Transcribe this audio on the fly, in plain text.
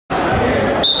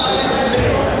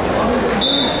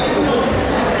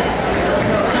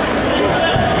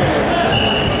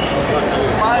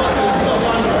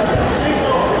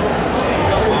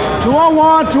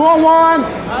201, 201.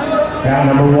 Bout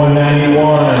number 191,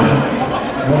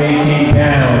 118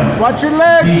 pounds. Watch your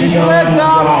legs, keep your legs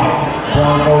out.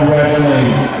 Bronco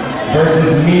Wrestling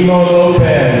versus Mimo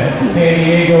Lopez, San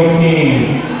Diego Kings.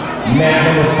 Mat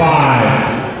number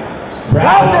 5.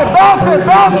 Bounce it, bounce it,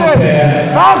 bounce it.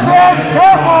 Bounce it,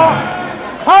 careful.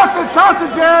 Toss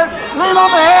it, Jared. Lean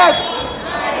on the head.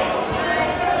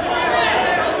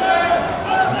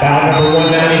 Bout number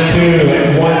 192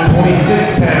 at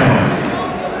 126 pounds.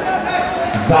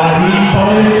 Zahid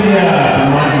Valencia,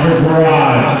 Monster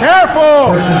Garage.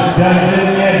 Careful. Versus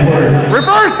Dustin Edwards.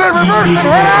 Reverse it,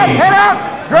 head out.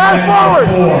 Drive forward,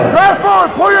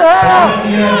 pull your head out.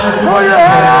 Pull your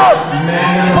head out.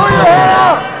 Pull your head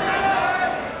out.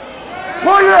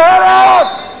 Pull your head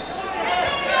out.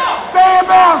 Stay in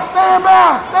bounds, stay in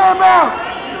bounds, stay in bounds.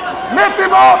 Lift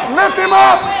him up, lift him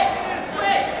up.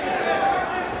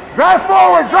 Drive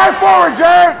forward,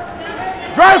 Jared.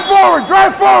 Drive forward,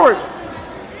 drive forward.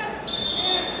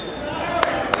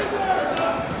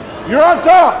 You're on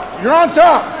top, you're on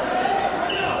top.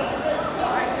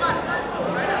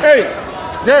 Hey,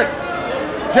 Jared.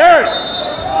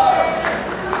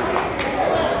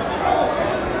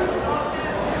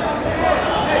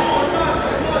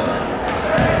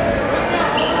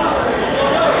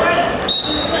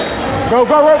 Go,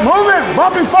 move it,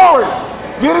 bump him forward.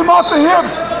 Get him off the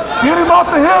hips, get him off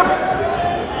the hips.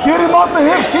 Get him off the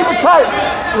hips, keep it tight.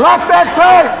 Lock that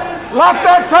tight, lock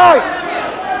that tight.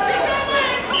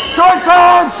 Short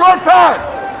time.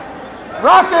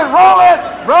 Rock it, roll it.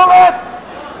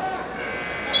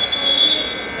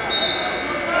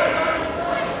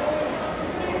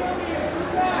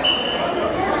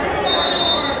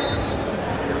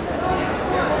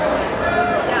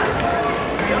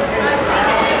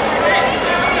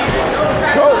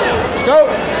 Go.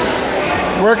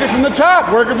 Work it from the top.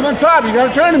 You got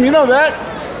to turn him, you know that.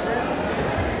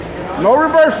 No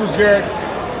reversals, Jared.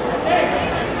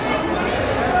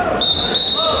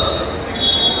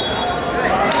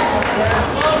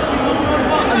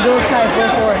 I'm doing tight,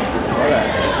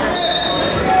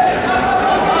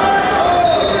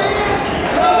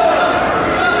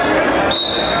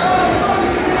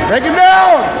 4-4. Break him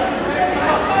down.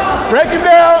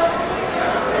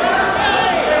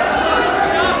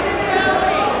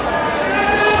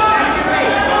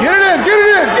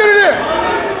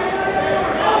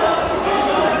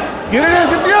 Get it in.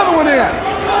 Get the other one in.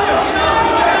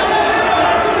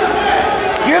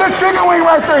 Get a chicken wing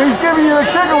right there. He's giving you the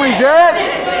chicken wing, Jared.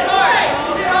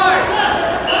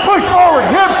 Push forward,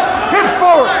 hips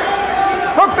forward.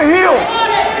 Hook the heel.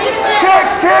 Kick.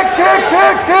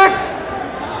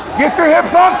 Get your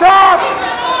hips on top.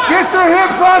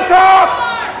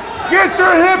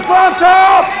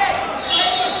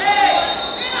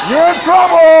 You're in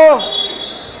trouble.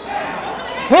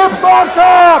 Hips on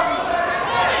top.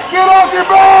 Get off your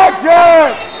back,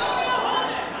 Jared.